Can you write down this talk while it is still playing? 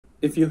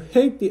If you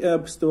hate the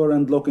App Store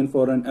and looking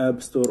for an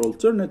App Store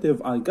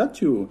alternative, I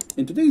got you.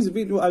 In today's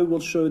video, I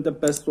will show you the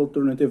best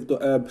alternative to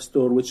App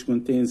Store, which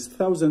contains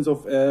thousands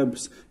of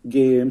apps,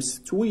 games,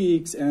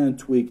 tweaks, and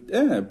tweaked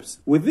apps.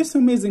 With this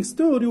amazing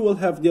store, you will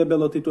have the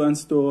ability to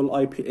install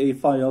IPA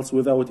files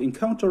without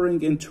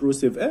encountering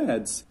intrusive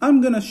ads.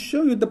 I'm gonna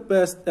show you the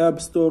best App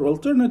Store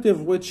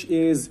alternative, which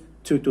is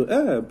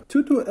TutuApp.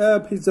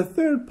 TutuApp is a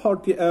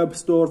third-party app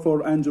store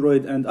for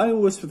Android and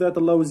iOS that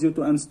allows you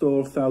to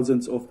install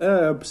thousands of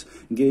apps,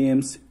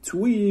 games,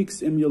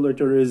 tweaks,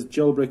 emulators,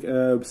 jailbreak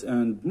apps,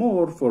 and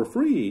more for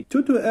free.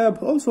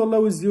 TutuApp also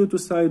allows you to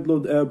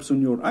sideload apps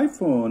on your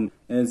iPhone.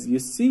 As you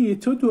see,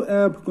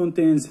 TutuApp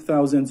contains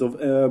thousands of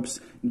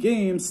apps,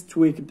 games,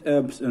 tweaked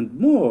apps, and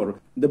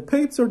more. The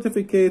paid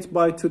certificate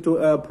by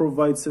TutuApp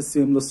provides a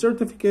seamless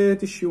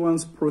certificate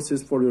issuance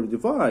process for your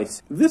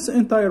device. This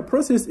entire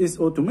process is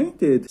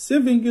automated,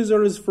 saving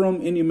users from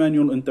any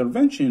manual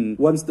intervention.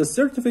 Once the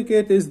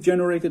certificate is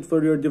generated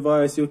for your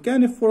device, you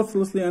can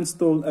effortlessly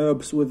install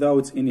apps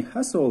without any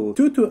hassle.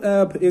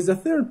 TutuApp is a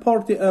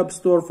third-party app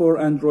store for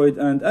Android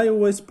and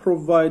iOS,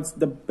 provides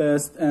the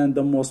best and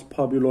the most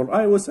popular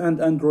iOS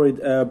and Android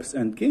apps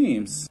and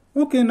games.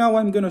 Okay, now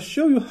I'm gonna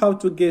show you how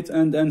to get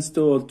and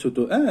install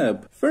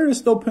TutuApp.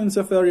 First, open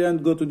Safari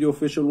and go to the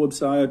official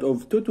website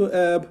of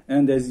TutuApp,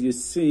 and as you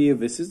see,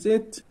 this is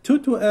it.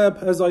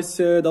 TutuApp, as I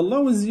said,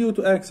 allows you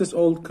to access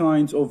all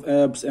kinds of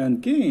apps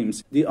and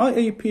games. The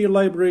IAP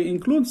library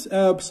includes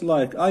apps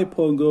like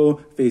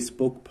iPogo,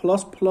 Facebook++,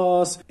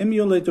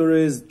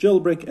 emulators,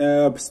 jailbreak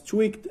apps,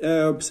 tweaked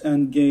apps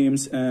and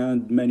games,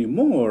 and many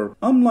more.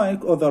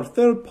 Unlike other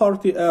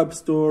third-party app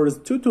stores,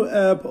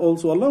 TutuApp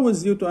also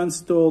allows you to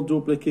install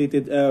duplicated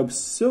apps,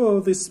 so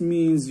this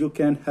means you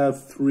can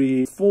have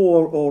 3,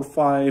 4, or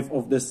 5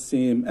 of the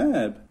same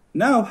app.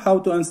 Now, how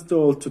to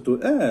install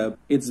TutuApp?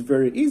 It's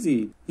very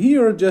easy.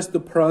 Here, just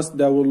press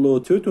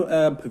download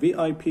TutuApp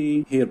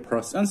VIP. Here,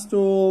 press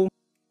install.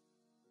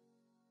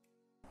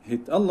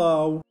 Hit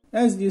allow.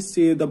 As you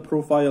see, the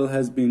profile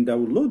has been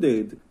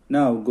downloaded.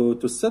 Now, go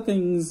to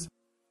settings.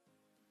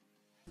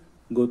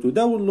 Go to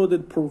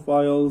downloaded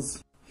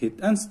profiles. Hit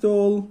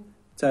install.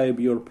 Type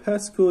your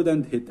passcode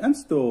and hit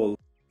install.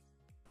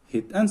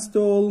 Hit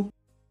install.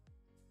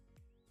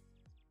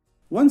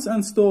 Once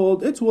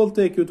installed, it will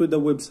take you to the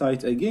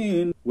website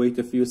again. Wait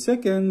a few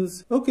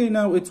seconds. Okay,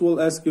 now it will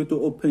ask you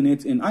to open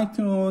it in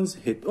iTunes.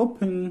 Hit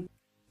open.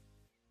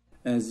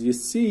 As you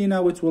see,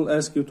 now it will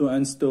ask you to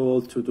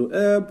install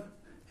TutuApp.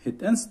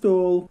 Hit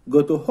install.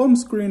 Go to home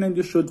screen and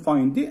you should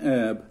find the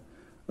app.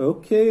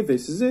 Okay,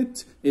 this is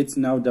it. It's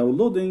now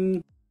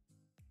downloading.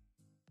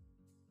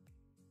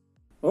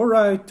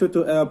 Alright,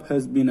 TutuApp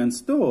has been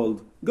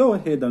installed. Go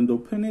ahead and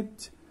open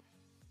it.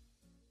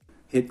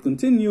 Hit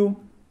continue.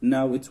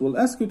 Now it will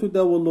ask you to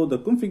download the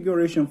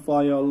configuration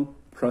file.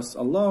 Press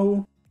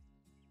allow.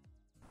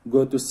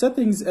 Go to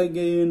settings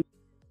again.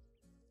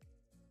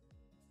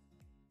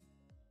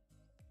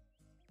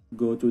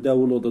 Go to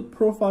downloaded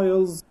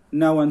profiles.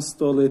 Now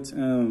install it,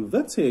 and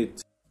that's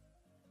it.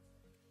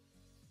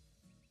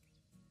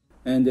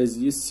 And as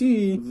you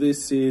see,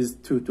 this is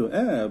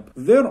TutuApp.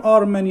 There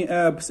are many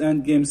apps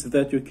and games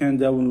that you can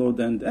download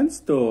and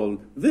install.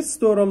 This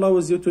store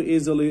allows you to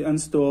easily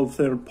install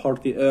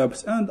third-party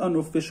apps and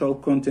unofficial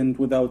content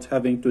without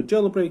having to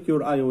jailbreak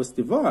your iOS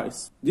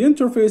device. The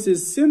interface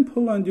is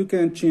simple and you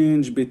can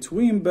change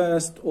between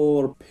best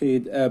or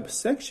paid app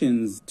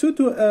sections.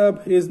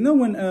 TutuApp is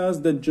known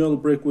as the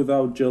jailbreak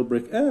without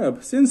jailbreak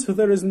app, since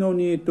there is no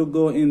need to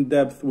go in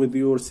depth with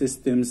your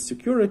system's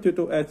security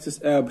to access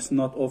apps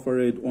not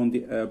offered on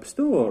the App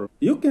Store.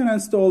 You can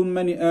install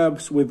many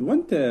apps with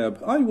one tap.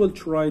 I will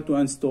try to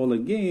install a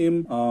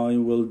game. I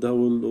will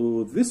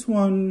download this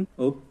one.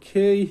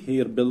 Okay,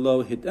 here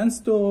below hit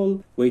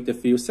install. Wait a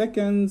few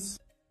seconds.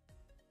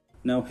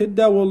 Now hit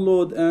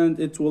download and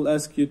it will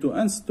ask you to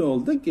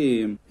install the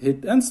game.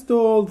 Hit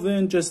install,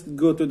 then just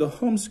go to the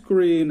home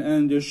screen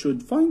and you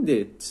should find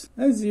it.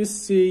 As you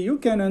see, you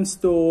can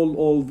install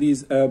all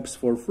these apps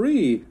for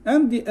free,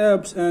 and the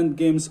apps and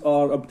games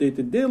are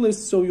updated daily,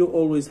 so you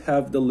always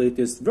have the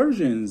latest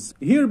versions.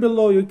 Here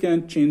below you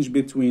can change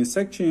between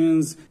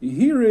sections.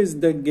 Here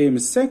is the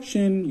games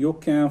section. You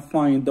can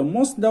find the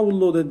most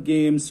downloaded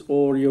games,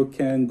 or you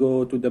can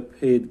go to the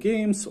paid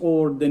games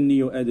or the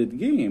new added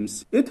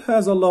games. It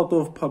has a lot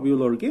of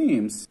popular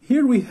games.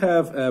 Here we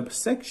have app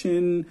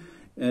section.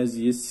 As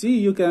you see,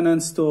 you can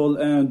install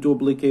and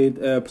duplicate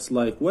apps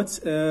like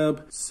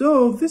WhatsApp.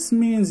 So this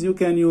means you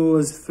can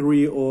use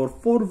 3 or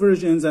 4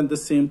 versions at the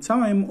same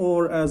time,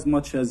 or as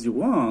much as you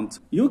want.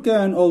 You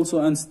can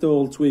also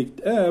install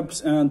tweaked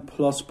apps and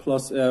plus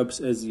apps.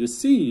 As you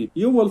see,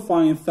 you will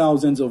find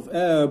thousands of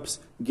apps,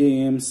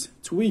 games,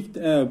 tweaked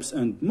apps,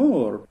 and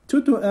more.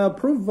 TutuApp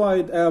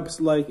provide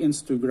apps like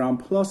Instagram++,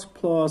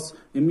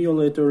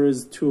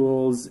 emulators,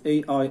 tools,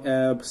 AI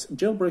apps,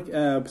 jailbreak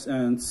apps,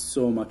 and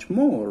so much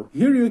more.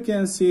 Here you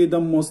can see the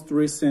most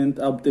recent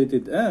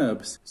updated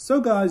apps. So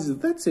guys,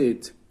 that's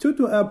it.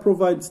 TutuApp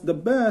provides the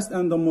best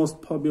and the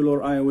most popular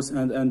iOS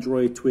and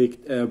Android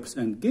tweaked apps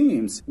and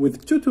games.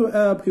 With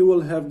TutuApp, you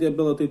will have the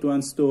ability to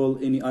install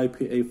any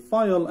IPA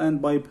file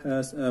and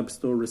bypass App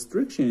Store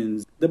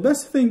restrictions. The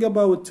best thing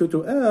about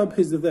TutuApp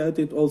is that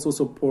it also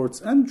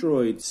supports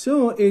Android,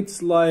 so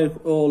it's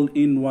like all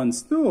in one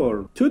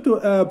store.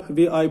 TutuApp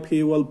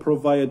VIP will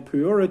provide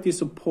priority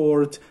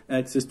support,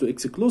 access to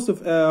exclusive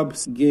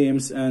apps,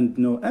 games, and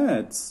no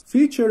ads.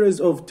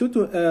 Features of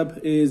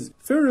TutuApp is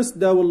first,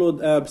 download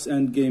apps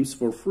and games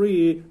for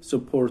free,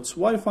 supports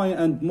Wi-Fi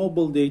and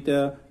mobile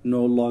data,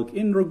 no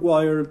login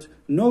required,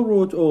 no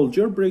root or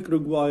jailbreak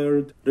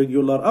required,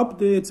 regular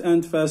updates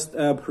and fast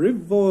app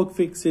revoke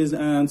fixes,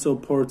 and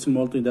supports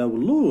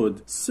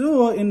multi-download.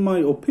 So in my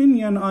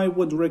opinion, I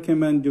would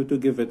recommend you to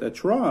give it a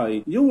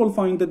try. You will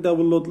find the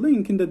download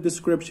link in the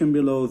description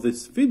below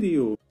this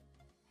video.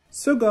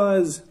 So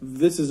guys,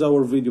 this is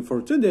our video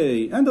for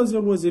today, and as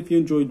always, if you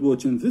enjoyed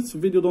watching this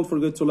video, don't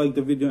forget to like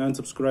the video and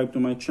subscribe to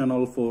my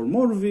channel for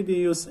more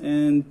videos,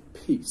 and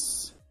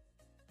peace.